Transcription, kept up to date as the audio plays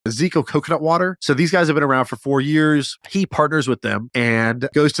Zico Coconut Water. So these guys have been around for 4 years. He partners with them and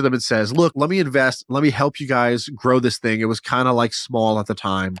goes to them and says, look, let me invest. Let me help you guys grow this thing. It was kind of like small at the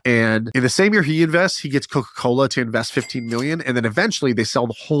time. And in the same year he invests, he gets Coca-Cola to invest 15 million. And then eventually they sell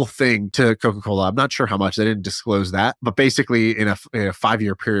the whole thing to Coca-Cola. I'm not sure how much. They didn't disclose that. But basically in a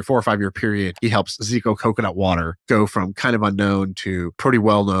 5-year period, 4 or 5 year period, he helps Zico Coconut Water go from kind of unknown to pretty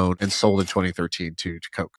well known and sold in 2013 to Coke.